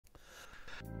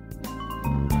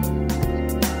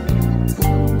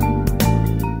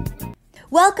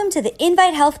Welcome to the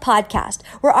Invite Health podcast,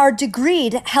 where our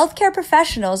degreed healthcare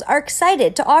professionals are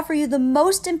excited to offer you the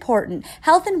most important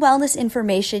health and wellness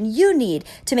information you need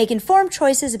to make informed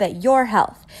choices about your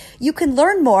health. You can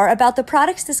learn more about the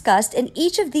products discussed in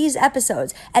each of these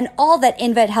episodes and all that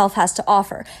Invite Health has to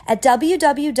offer at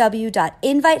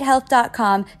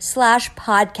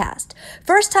www.invitehealth.com/podcast.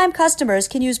 First-time customers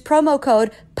can use promo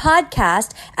code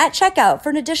podcast at checkout for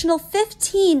an additional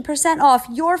 15% off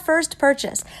your first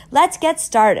purchase. Let's get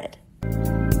started.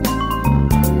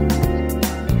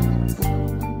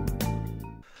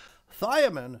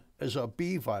 Thiamine is a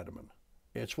B vitamin.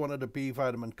 It's one of the B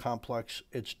vitamin complex.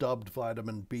 It's dubbed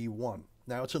vitamin B1.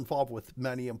 Now, it's involved with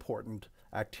many important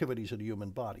activities of the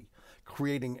human body,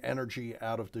 creating energy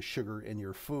out of the sugar in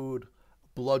your food,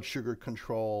 blood sugar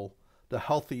control, the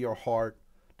health of your heart,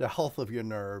 the health of your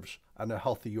nerves, and the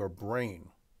health of your brain.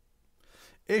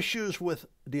 Issues with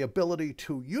the ability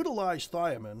to utilize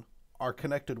thiamine are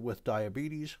connected with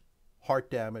diabetes, heart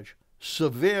damage,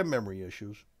 severe memory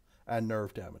issues, and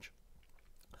nerve damage.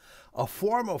 A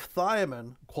form of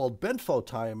thiamine called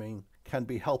benfotiamine can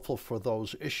be helpful for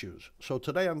those issues. So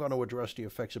today I'm going to address the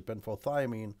effects of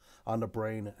benfotiamine on the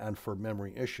brain and for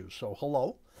memory issues. So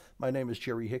hello, my name is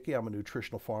Jerry Hickey. I'm a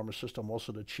nutritional pharmacist. I'm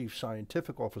also the Chief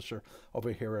Scientific Officer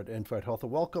over here at Invite Health.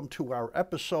 And welcome to our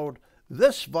episode,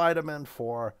 This Vitamin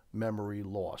for Memory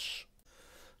Loss.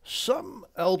 Some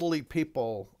elderly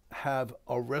people have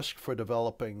a risk for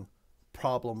developing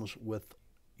problems with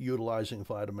utilizing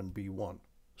vitamin B1,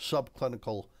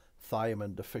 subclinical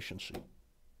thiamine deficiency.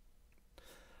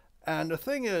 And the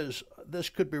thing is, this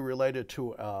could be related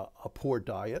to a poor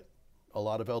diet. A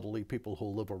lot of elderly people who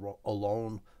live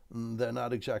alone, they're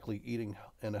not exactly eating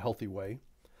in a healthy way.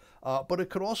 But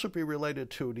it could also be related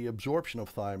to the absorption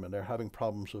of thiamine. They're having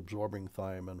problems absorbing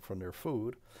thiamine from their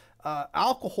food.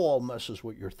 Alcohol messes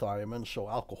with your thiamine, so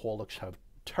alcoholics have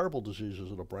terrible diseases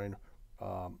of the brain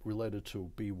related to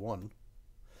B1.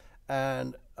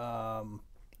 And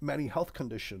many health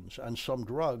conditions and some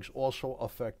drugs also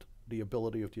affect the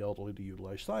ability of the elderly to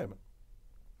utilize thiamine.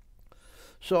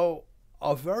 So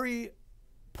a very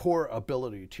poor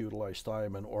ability to utilize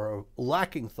thiamine or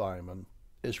lacking thiamine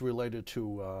is related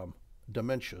to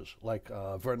dementias like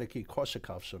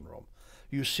Wernicke-Korsakoff syndrome.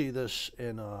 You see this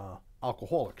in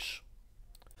alcoholics.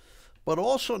 But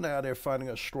also now they're finding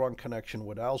a strong connection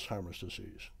with Alzheimer's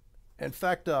disease. In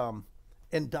fact,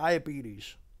 in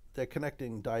diabetes, they're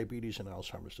connecting diabetes and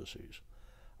Alzheimer's disease.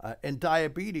 In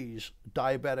diabetes,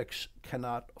 diabetics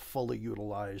cannot fully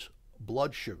utilize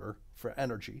blood sugar for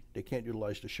energy. They can't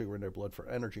utilize the sugar in their blood for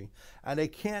energy, and they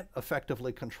can't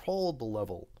effectively control the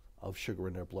level of sugar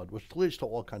in their blood, which leads to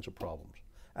all kinds of problems,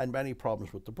 and many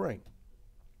problems with the brain.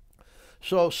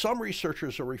 So some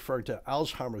researchers are referring to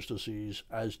Alzheimer's disease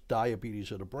as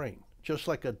diabetes of the brain. Just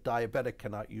like a diabetic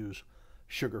cannot use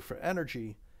sugar for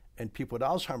energy, and people with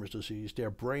Alzheimer's disease,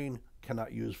 their brain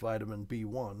cannot use vitamin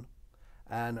B1,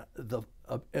 and the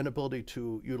inability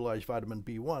to utilize vitamin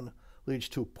B1 leads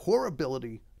to poor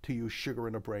ability to use sugar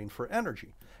in the brain for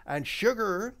energy. And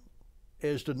sugar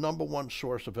is the number one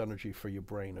source of energy for your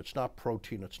brain. It's not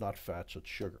protein, it's not fats, it's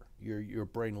sugar. Your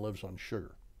brain lives on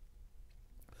sugar.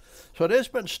 So there's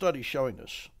been studies showing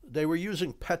this. They were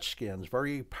using PET scans,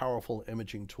 very powerful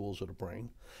imaging tools of the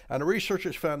brain, and the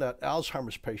researchers found that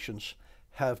Alzheimer's patients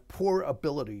have poor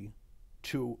ability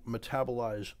to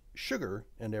metabolize sugar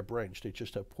in their brains. They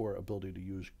just have poor ability to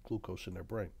use glucose in their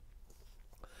brain.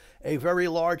 A very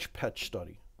large PET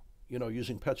study,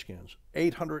 using PET scans,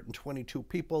 822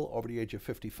 people over the age of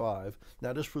 55.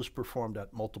 Now, this was performed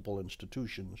at multiple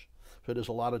institutions, so there's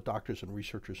a lot of doctors and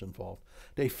researchers involved.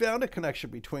 They found a connection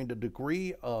between the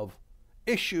degree of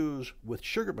issues with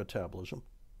sugar metabolism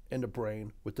in the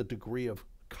brain with the degree of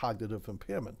cognitive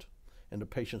impairment in the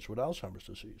patients with Alzheimer's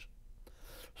disease.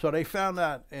 So they found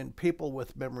that in people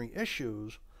with memory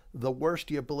issues, the worse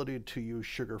the ability to use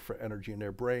sugar for energy in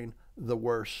their brain, the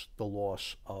worse the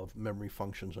loss of memory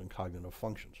functions and cognitive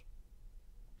functions.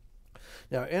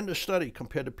 Now, in the study,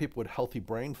 compared to people with healthy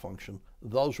brain function,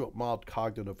 those with mild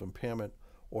cognitive impairment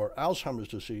or Alzheimer's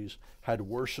disease had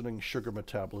worsening sugar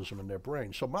metabolism in their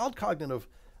brain. So mild cognitive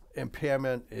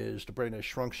impairment is the brain has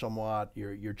shrunk somewhat,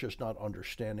 you're just not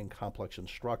understanding complex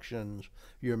instructions,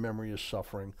 your memory is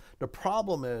suffering. The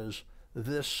problem is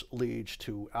this leads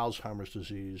to Alzheimer's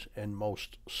disease in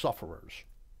most sufferers.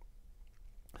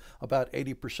 About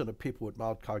 80% of people with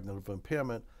mild cognitive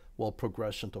impairment will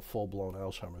progress into full-blown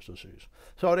Alzheimer's disease.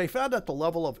 So they found that the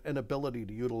level of inability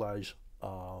to utilize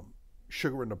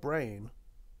sugar in the brain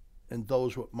in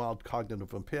those with mild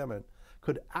cognitive impairment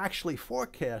could actually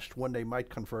forecast when they might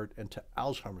convert into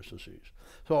Alzheimer's disease.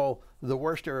 So the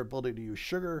worse their ability to use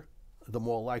sugar, the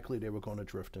more likely they were going to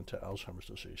drift into Alzheimer's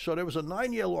disease. So there was a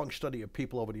 9-year-long study of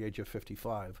people over the age of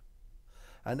 55,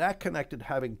 and that connected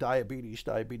having diabetes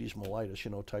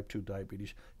mellitus, type 2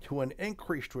 diabetes, to an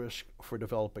increased risk for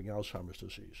developing Alzheimer's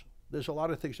disease. There's a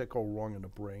lot of things that go wrong in the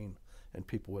brain in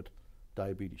people with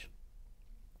diabetes.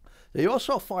 They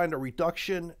also find a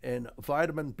reduction in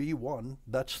vitamin B1,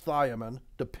 that's thiamine,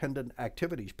 dependent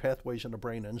activities, pathways in the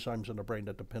brain, enzymes in the brain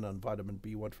that depend on vitamin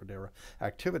B1 for their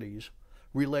activities,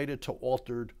 related to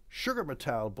altered sugar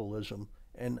metabolism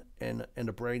in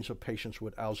the brains of patients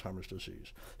with Alzheimer's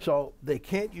disease. So they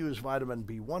can't use vitamin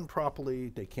B1 properly,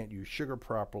 they can't use sugar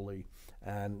properly,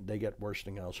 and they get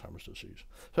worsening Alzheimer's disease.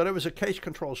 So there was a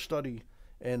case-control study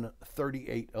in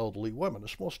 38 elderly women, a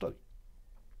small study.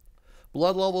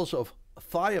 Blood levels of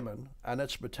thiamine and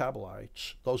its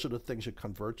metabolites, those are the things it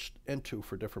converts into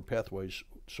for different pathways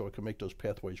so it can make those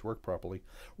pathways work properly,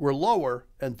 were lower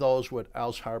in those with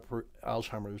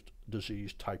Alzheimer's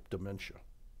disease type dementia.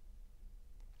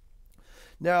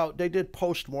 Now, they did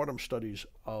post-mortem studies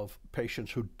of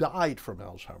patients who died from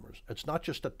Alzheimer's. It's not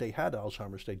just that they had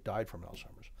Alzheimer's, they died from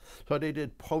Alzheimer's. So they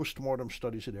did post-mortem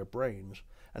studies of their brains,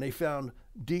 and they found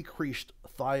decreased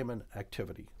thiamine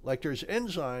activity. Like there's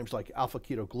enzymes like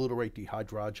alpha-ketoglutarate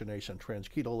dehydrogenase and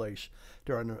transketolase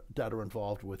that are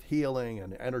involved with healing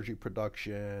and energy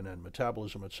production and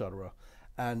metabolism, etc.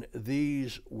 And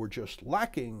these were just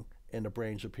lacking in the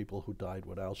brains of people who died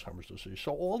with Alzheimer's disease.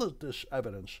 So all of this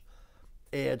evidence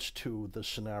adds to the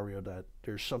scenario that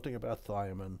there's something about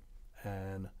thiamine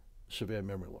and severe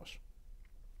memory loss.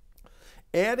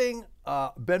 Adding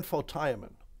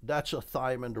benfotiamine, that's a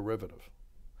thiamine derivative,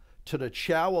 to the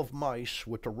chow of mice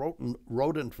with the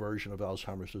rodent version of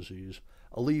Alzheimer's disease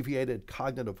alleviated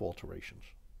cognitive alterations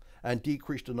and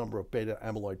decreased the number of beta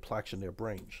amyloid plaques in their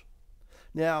brains.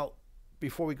 Now,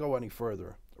 before we go any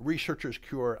further, researchers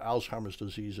cure Alzheimer's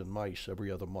disease in mice every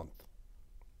other month.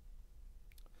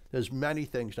 There's many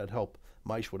things that help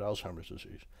mice with Alzheimer's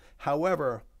disease.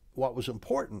 However, what was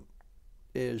important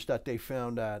is that they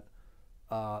found that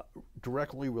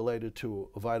directly related to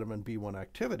vitamin B1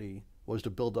 activity was the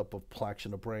buildup of plaques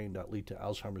in the brain that lead to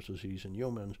Alzheimer's disease in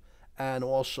humans, and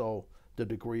also the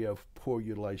degree of poor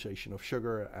utilization of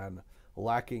sugar and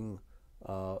lacking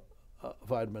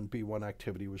vitamin B1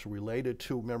 activity was related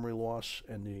to memory loss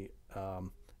in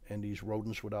these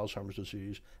rodents with Alzheimer's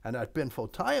disease, and that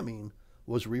benfotiamine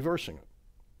was reversing it.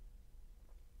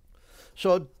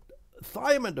 So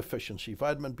thiamine deficiency,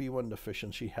 vitamin B1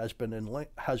 deficiency, has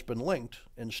been linked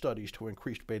in studies to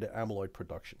increased beta amyloid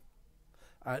production.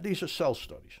 These are cell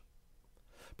studies.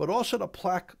 But also the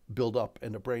plaque buildup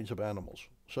in the brains of animals.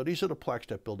 So these are the plaques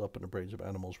that build up in the brains of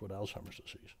animals with Alzheimer's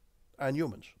disease. And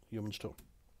humans too.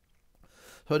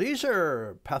 So these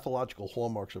are pathological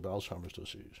hallmarks of Alzheimer's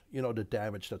disease, the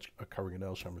damage that's occurring in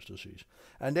Alzheimer's disease.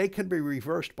 And they can be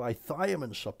reversed by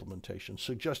thiamine supplementation,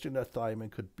 suggesting that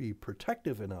thiamine could be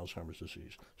protective in Alzheimer's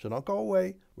disease. So don't go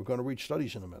away. We're going to read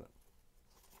studies in a minute.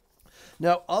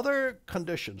 Now, other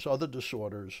conditions, other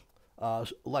disorders,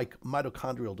 like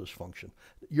mitochondrial dysfunction.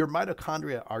 Your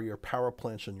mitochondria are your power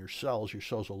plants in your cells. Your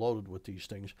cells are loaded with these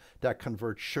things that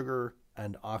convert sugar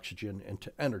and oxygen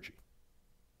into energy.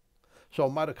 So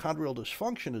mitochondrial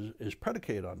dysfunction is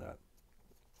predicated on that.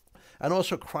 And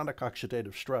also chronic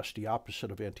oxidative stress, the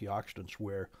opposite of antioxidants,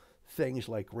 where things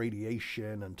like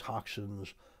radiation and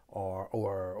toxins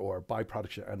or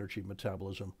byproducts of energy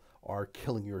metabolism are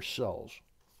killing your cells.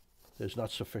 There's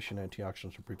not sufficient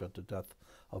antioxidants to prevent the death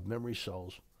of memory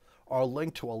cells, are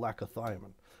linked to a lack of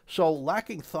thiamine. So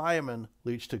lacking thiamine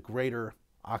leads to greater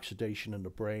oxidation in the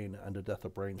brain and the death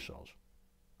of brain cells,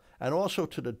 and also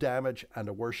to the damage and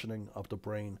the worsening of the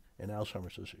brain in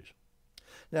Alzheimer's disease.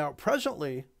 Now,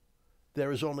 presently,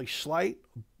 there is only slight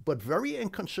but very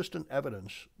inconsistent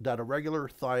evidence that a regular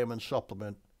thiamine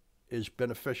supplement is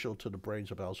beneficial to the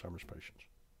brains of Alzheimer's patients.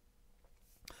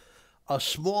 A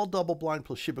small double-blind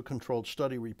placebo-controlled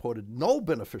study reported no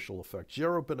beneficial effect,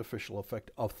 zero beneficial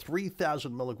effect of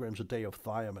 3,000 milligrams a day of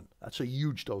thiamine. That's a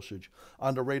huge dosage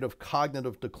on the rate of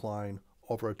cognitive decline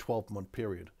over a 12-month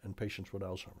period in patients with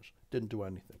Alzheimer's. Didn't do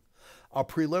anything. A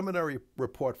preliminary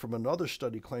report from another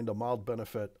study claimed a mild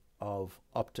benefit of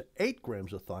up to 8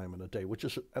 grams of thiamine a day, which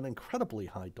is an incredibly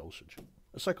high dosage.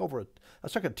 It's like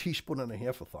a teaspoon and a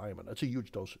half of thiamine. That's a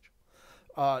huge dosage.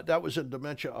 That was in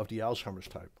dementia of the Alzheimer's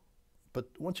type. But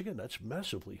once again, that's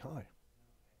massively high.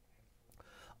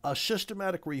 A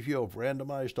systematic review of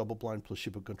randomized double-blind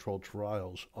placebo-controlled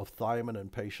trials of thiamine in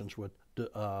patients with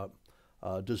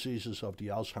diseases of the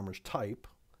Alzheimer's type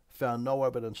found no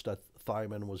evidence that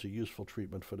thiamine was a useful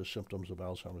treatment for the symptoms of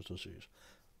Alzheimer's disease.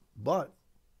 But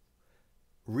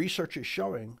research is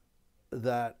showing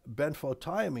that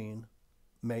benfotiamine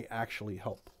may actually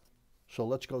help. So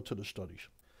let's go to the studies.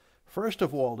 First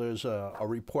of all, there's a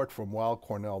report from Weill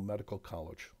Cornell Medical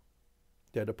College,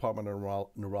 their Department of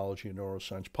Neurology and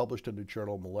Neuroscience, published in the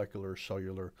journal Molecular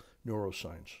Cellular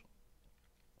Neuroscience.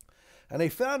 And they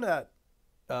found that,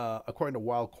 according to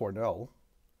Weill Cornell,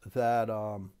 that,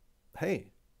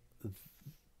 hey,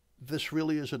 this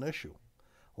really is an issue.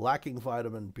 Lacking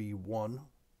vitamin B1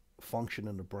 function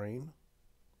in the brain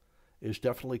is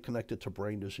definitely connected to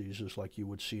brain diseases like you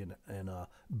would see in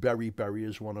beriberi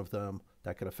is one of them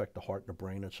that can affect the heart and the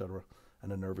brain, etc.,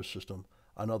 and the nervous system.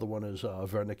 Another one is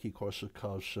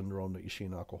Wernicke-Korsakoff syndrome that you see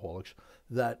in alcoholics.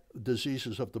 That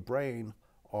diseases of the brain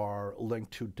are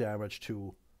linked to damage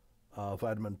to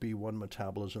vitamin B1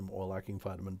 metabolism or lacking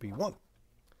vitamin B1.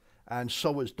 And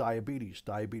so is diabetes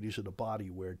in the body,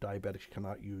 where diabetics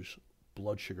cannot use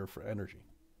blood sugar for energy.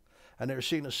 And they're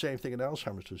seeing the same thing in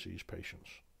Alzheimer's disease patients,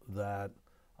 that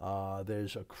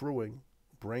there's accruing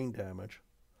brain damage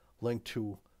linked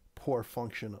to poor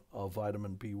function of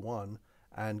vitamin B1,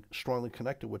 and strongly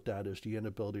connected with that is the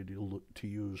inability to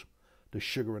use the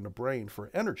sugar in the brain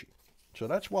for energy. So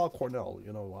that's Weill Cornell,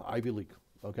 Ivy League,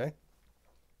 okay?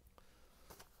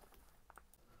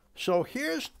 So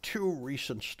here's two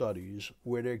recent studies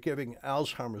where they're giving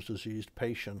Alzheimer's disease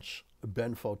patients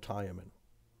benfotiamine.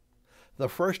 The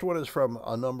first one is from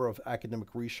a number of academic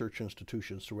research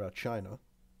institutions throughout China,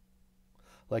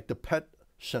 like the PET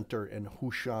Center in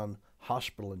Hushan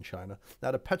Hospital in China.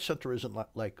 Now, the PET Center isn't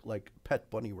like pet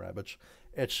bunny rabbits.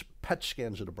 It's PET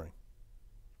scans of the brain.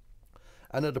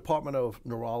 And the Department of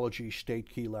Neurology, State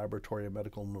Key Laboratory of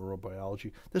Medical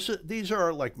Neurobiology. These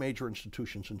are like major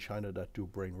institutions in China that do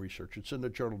brain research. It's in the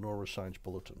journal Neuroscience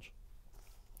Bulletins.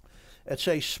 It's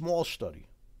a small study.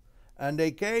 And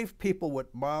they gave people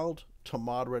with mild to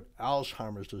moderate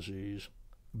Alzheimer's disease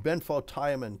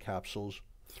benfotiamine capsules,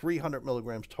 300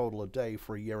 milligrams total a day,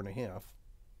 for a year and a half.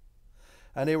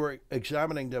 And they were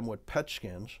examining them with PET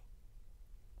scans.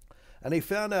 And they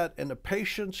found that in the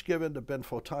patients given the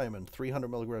benfotiamine, 300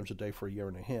 milligrams a day for a year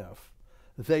and a half,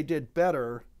 they did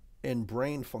better in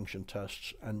brain function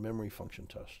tests and memory function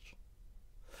tests.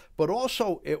 But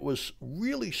also, it was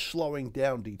really slowing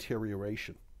down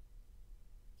deterioration.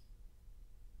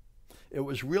 It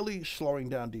was really slowing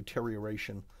down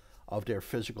deterioration of their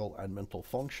physical and mental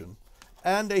function.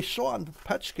 And they saw on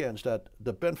PET scans that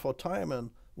the benfotiamine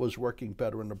was working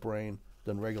better in the brain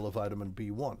than regular vitamin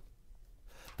B1.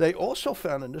 They also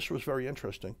found, and this was very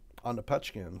interesting, on the PET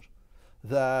scans,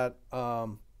 that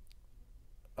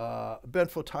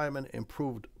benfotiamine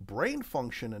improved brain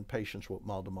function in patients with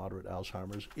mild to moderate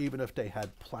Alzheimer's, even if they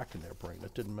had plaque in their brain.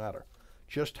 It didn't matter.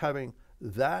 Just having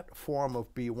that form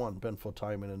of B1,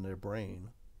 benfotiamine, in their brain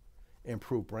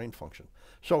improved brain function.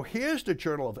 So here's the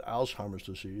Journal of Alzheimer's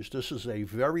Disease. This is a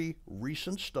very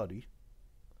recent study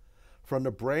from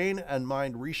the Brain and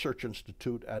Mind Research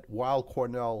Institute at Weill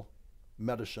Cornell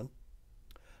Medicine,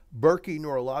 Berkey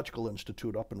Neurological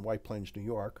Institute up in White Plains, New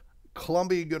York,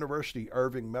 Columbia University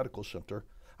Irving Medical Center.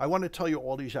 I want to tell you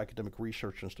all these academic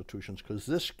research institutions because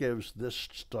this gives this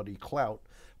study clout,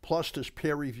 plus this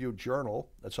peer-reviewed journal.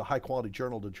 It's a high-quality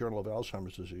journal, the Journal of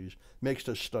Alzheimer's Disease, makes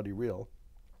this study real.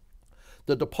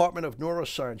 The Department of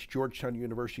Neuroscience, Georgetown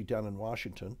University down in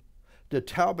Washington, the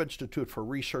Taub Institute for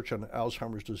Research on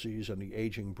Alzheimer's Disease and the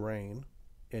Aging Brain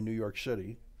in New York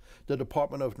City, the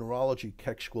Department of Neurology,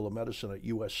 Keck School of Medicine at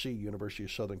USC, University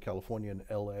of Southern California in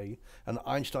LA, and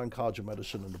Einstein College of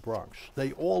Medicine in the Bronx.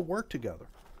 They all work together.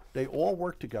 They all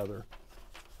work together.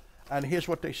 And here's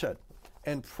what they said.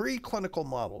 In preclinical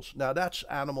models, now that's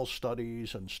animal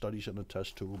studies and studies in a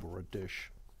test tube or a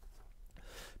dish.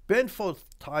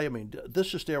 Benfotiamine,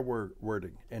 this is their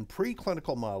wording. In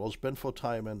preclinical models,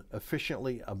 benfotiamine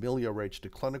efficiently ameliorates the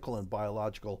clinical and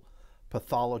biological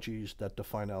pathologies that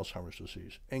define Alzheimer's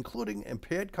disease, including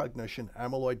impaired cognition,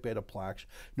 amyloid beta plaques,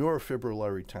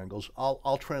 neurofibrillary tangles,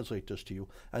 I'll translate this to you,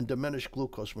 and diminished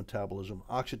glucose metabolism,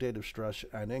 oxidative stress,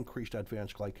 and increased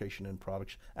advanced glycation end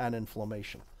products, and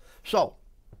inflammation. So,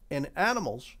 in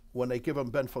animals, when they give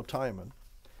them benfotiamine,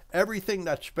 everything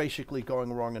that's basically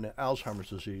going wrong in Alzheimer's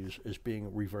disease is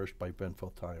being reversed by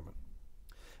benfotiamine.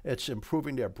 It's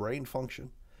improving their brain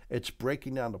function. It's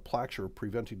breaking down the plaques or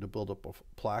preventing the buildup of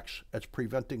plaques. It's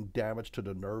preventing damage to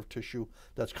the nerve tissue.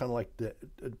 That's kind of like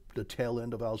the tail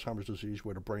end of Alzheimer's disease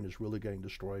where the brain is really getting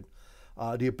destroyed.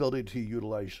 The ability to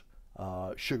utilize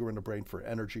sugar in the brain for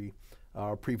energy,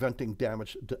 preventing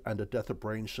damage and the death of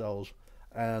brain cells,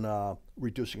 and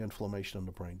reducing inflammation in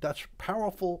the brain. That's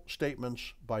powerful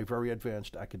statements by very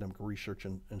advanced academic research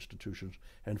institutions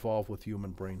involved with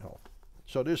human brain health.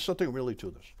 So there's something really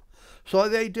to this. So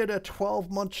they did a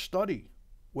 12-month study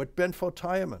with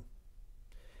benfotiamine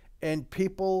in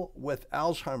people with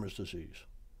Alzheimer's disease.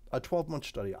 A 12-month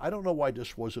study. I don't know why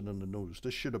this wasn't in the news.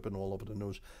 This should have been all over the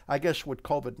news. I guess with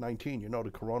COVID-19,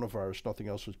 the coronavirus, nothing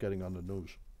else was getting on the news.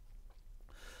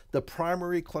 The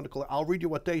primary clinical, I'll read you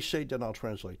what they say, then I'll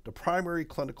translate. The primary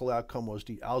clinical outcome was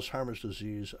the Alzheimer's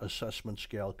Disease Assessment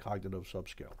Scale Cognitive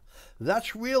Subscale.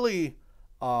 That's really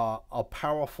a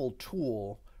powerful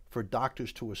tool for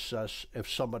doctors to assess if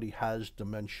somebody has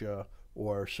dementia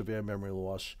or severe memory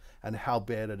loss and how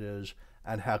bad it is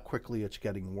and how quickly it's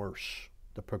getting worse,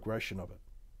 the progression of it.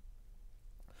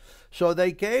 So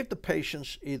they gave the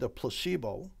patients either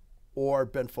placebo or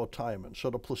benfotiamine. So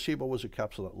the placebo was a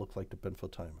capsule that looked like the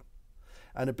benfotiamine.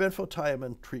 And the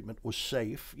benfotiamine treatment was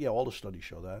safe. Yeah, all the studies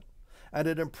show that. And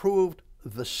it improved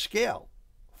the scale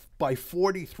by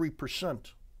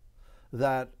 43%,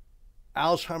 that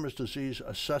Alzheimer's Disease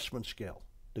Assessment Scale,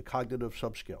 the cognitive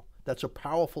subscale. That's a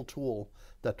powerful tool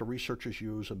that the researchers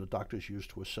use and the doctors use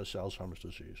to assess Alzheimer's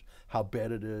disease, how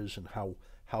bad it is and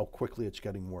how quickly it's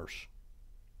getting worse,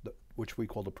 which we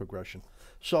call the progression.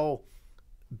 So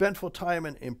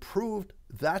benfotiamine improved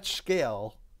that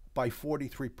scale by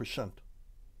 43%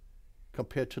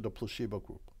 compared to the placebo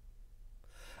group.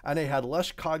 And they had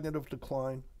less cognitive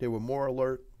decline. They were more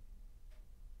alert.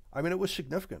 I mean, it was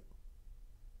significant.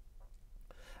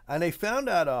 And they found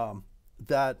out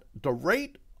that the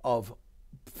rate of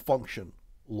function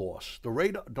loss, the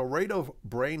rate of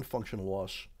brain function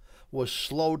loss was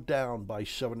slowed down by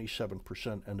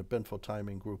 77% in the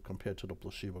benfotiamine group compared to the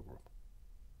placebo group.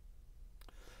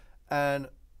 And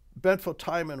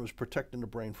benfotiamine was protecting the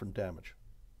brain from damage.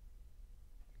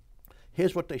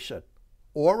 Here's what they said.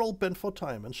 Oral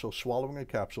benfotiamine, so swallowing a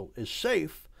capsule, is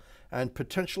safe and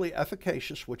potentially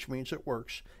efficacious, which means it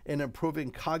works, in improving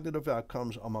cognitive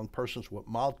outcomes among persons with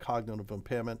mild cognitive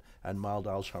impairment and mild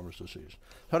Alzheimer's disease.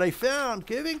 So they found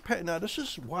now this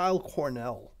is Weill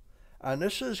Cornell, and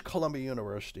this is Columbia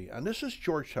University, and this is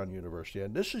Georgetown University,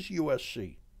 and this is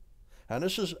USC, and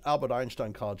this is Albert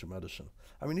Einstein College of Medicine.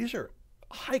 I mean, these are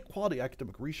high-quality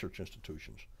academic research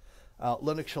institutions.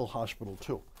 Lenox Hill Hospital,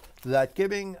 too, that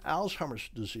giving Alzheimer's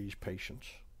disease patients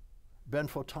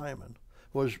benfotiamine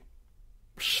was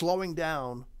slowing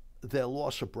down their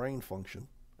loss of brain function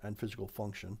and physical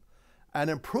function and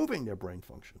improving their brain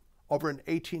function over an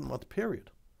 18-month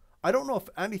period. I don't know if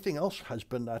anything else has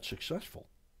been that successful.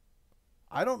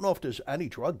 I don't know if there's any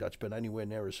drug that's been anywhere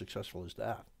near as successful as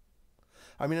that.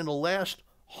 I mean, in the last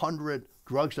 100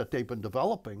 drugs that they've been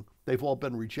developing, they've all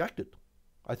been rejected.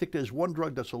 I think there's one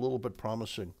drug that's a little bit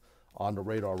promising on the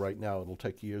radar right now. It'll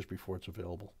take years before it's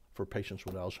available for patients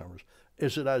with Alzheimer's.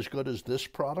 Is it as good as this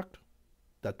product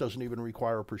that doesn't even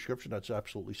require a prescription, that's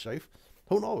absolutely safe?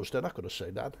 Who knows? They're not going to say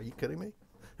that. Are you kidding me?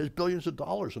 There's billions of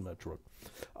dollars in that drug.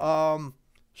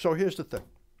 So here's the thing.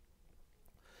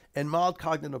 In mild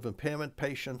cognitive impairment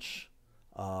patients,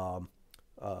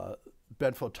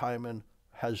 benfotiamine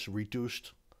has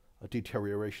reduced a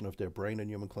deterioration of their brain in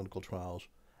human clinical trials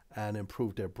and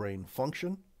improved their brain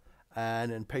function.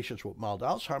 And in patients with mild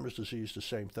Alzheimer's disease, the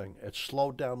same thing. It's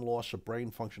slowed down loss of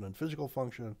brain function and physical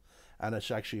function, and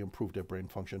it's actually improved their brain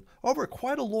function over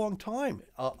quite a long time,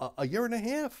 a year and a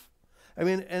half. I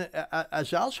mean, and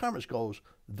as Alzheimer's goes,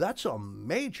 that's a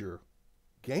major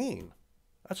gain.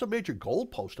 That's a major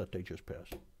goalpost that they just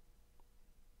passed.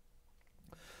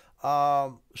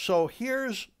 So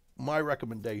here's my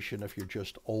recommendation if you're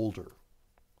just older.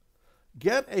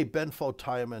 Get a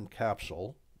benfotiamine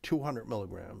capsule, 200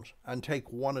 milligrams, and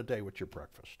take one a day with your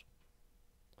breakfast.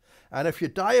 And if you're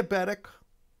diabetic,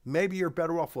 maybe you're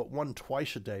better off with one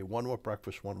twice a day, one with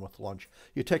breakfast, one with lunch.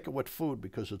 You take it with food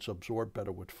because it's absorbed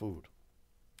better with food.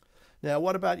 Now,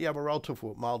 what about you have a relative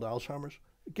with mild Alzheimer's?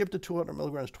 Give the 200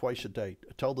 milligrams twice a day.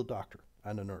 Tell the doctor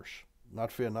and the nurse.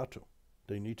 Not fair not to.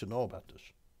 They need to know about this.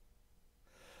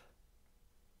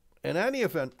 In any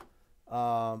event,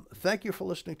 thank you for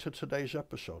listening to today's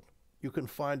episode. You can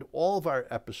find all of our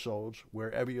episodes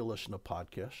wherever you listen to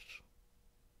podcasts.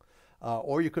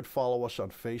 Or you could follow us on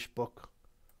Facebook,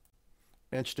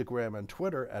 Instagram, and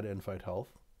Twitter at Invite Health.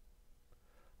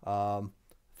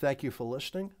 Thank you for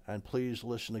listening, and please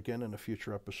listen again in a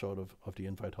future episode of the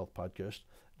Invite Health podcast.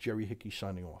 Jerry Hickey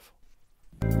signing off.